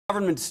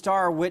Government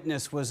star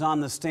witness was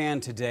on the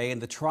stand today in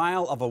the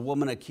trial of a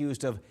woman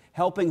accused of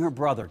helping her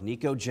brother,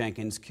 Nico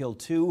Jenkins, kill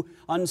two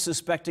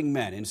unsuspecting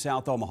men in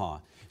South Omaha.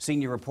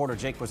 Senior reporter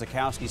Jake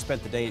Wazakowski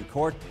spent the day in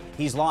court.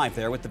 He's live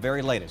there with the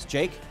very latest.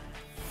 Jake?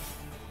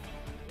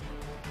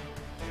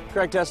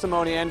 Correct.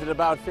 Testimony ended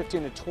about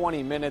 15 to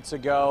 20 minutes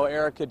ago.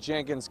 Erica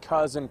Jenkins'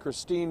 cousin,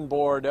 Christine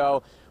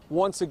Bordeaux,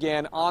 once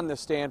again on the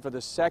stand for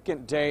the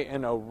second day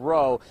in a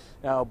row.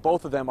 Now,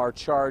 both of them are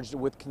charged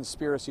with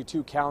conspiracy,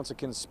 2 counts of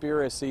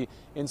conspiracy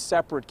in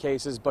separate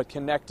cases, but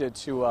connected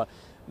to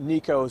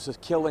Nico's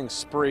killing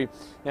spree.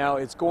 Now,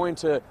 it's going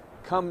to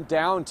come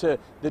down to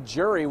the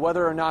jury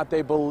whether or not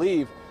they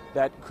believe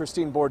that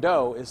Christine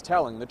Bordeaux is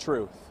telling the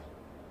truth.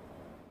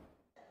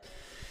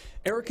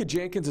 Erica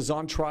Jenkins is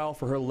on trial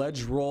for her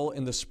alleged role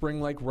in the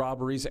Spring Lake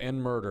robberies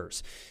and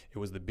murders. It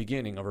was the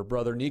beginning of her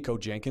brother Nico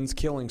Jenkins'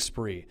 killing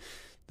spree.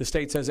 The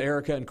state says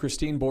Erica and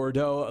Christine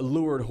Bordeaux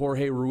lured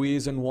Jorge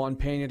Ruiz and Juan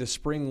Pena to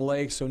Spring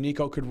Lake so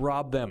Nico could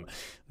rob them.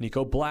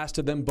 Nico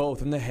blasted them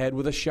both in the head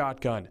with a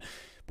shotgun.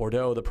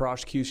 Bordeaux, the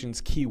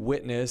prosecution's key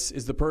witness,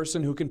 is the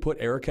person who can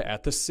put Erica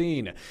at the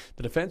scene.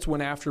 The defense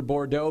went after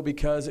Bordeaux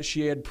because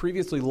she had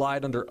previously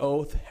lied under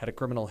oath, had a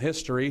criminal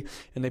history,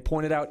 and they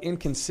pointed out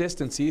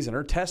inconsistencies in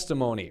her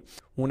testimony.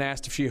 When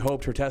asked if she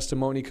hoped her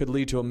testimony could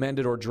lead to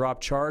amended or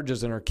dropped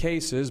charges in her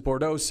cases,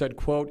 Bordeaux said,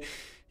 quote,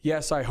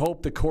 "Yes, I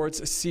hope the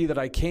courts see that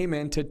I came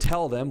in to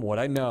tell them what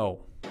I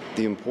know."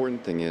 The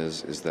important thing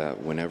is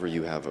that whenever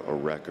you have a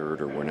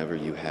record or whenever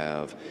you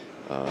have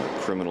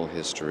criminal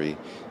history,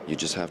 you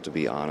just have to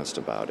be honest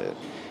about it.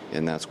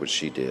 And that's what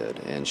she did.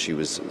 And she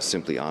was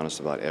simply honest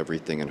about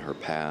everything in her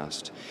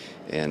past.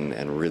 And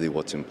really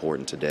what's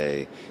important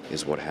today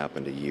is what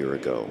happened a year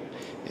ago.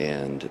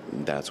 And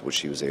that's what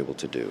she was able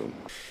to do.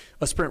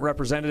 A Sprint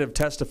representative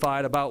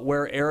testified about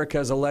where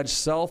Erica's alleged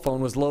cell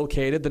phone was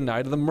located the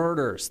night of the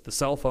murders. The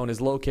cell phone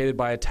is located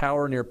by a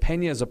tower near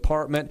Pena's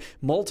apartment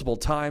multiple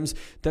times,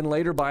 then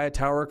later by a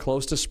tower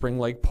close to Spring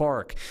Lake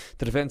Park.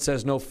 The defense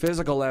says no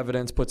physical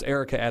evidence puts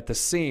Erica at the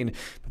scene,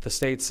 but the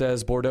state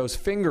says Bordeaux's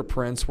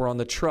fingerprints were on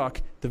the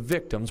truck the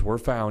victims were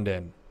found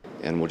in.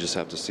 And we'll just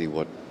have to see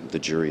what the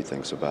jury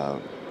thinks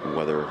about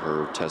whether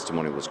her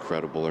testimony was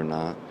credible or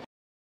not.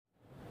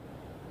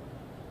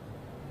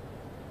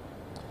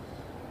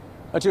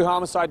 2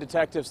 homicide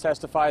detectives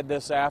testified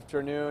this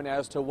afternoon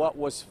as to what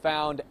was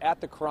found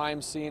at the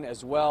crime scene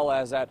as well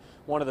as at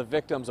one of the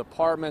victims'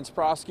 apartments.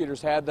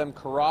 Prosecutors had them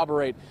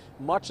corroborate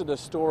much of the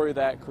story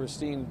that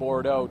Christine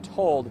Bordeaux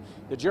told.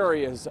 The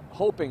jury is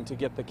hoping to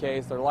get the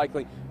case. They're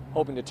likely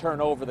hoping to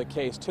turn over the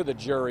case to the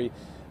jury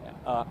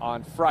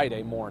on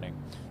Friday morning.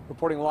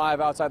 Reporting live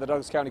outside the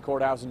Douglas County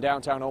Courthouse in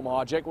downtown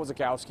Omaha, Jake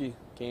Wazakowski,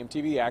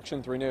 KMTV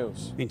Action 3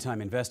 News.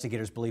 Meantime,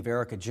 investigators believe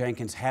Erica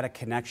Jenkins had a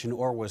connection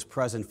or was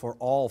present for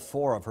all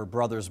 4 of her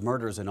brother's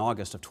murders in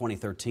August of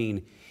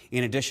 2013.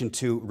 In addition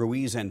to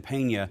Ruiz and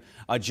Pena,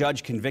 a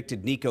judge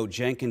convicted Nico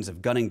Jenkins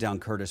of gunning down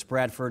Curtis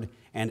Bradford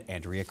and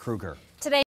Andrea Kruger.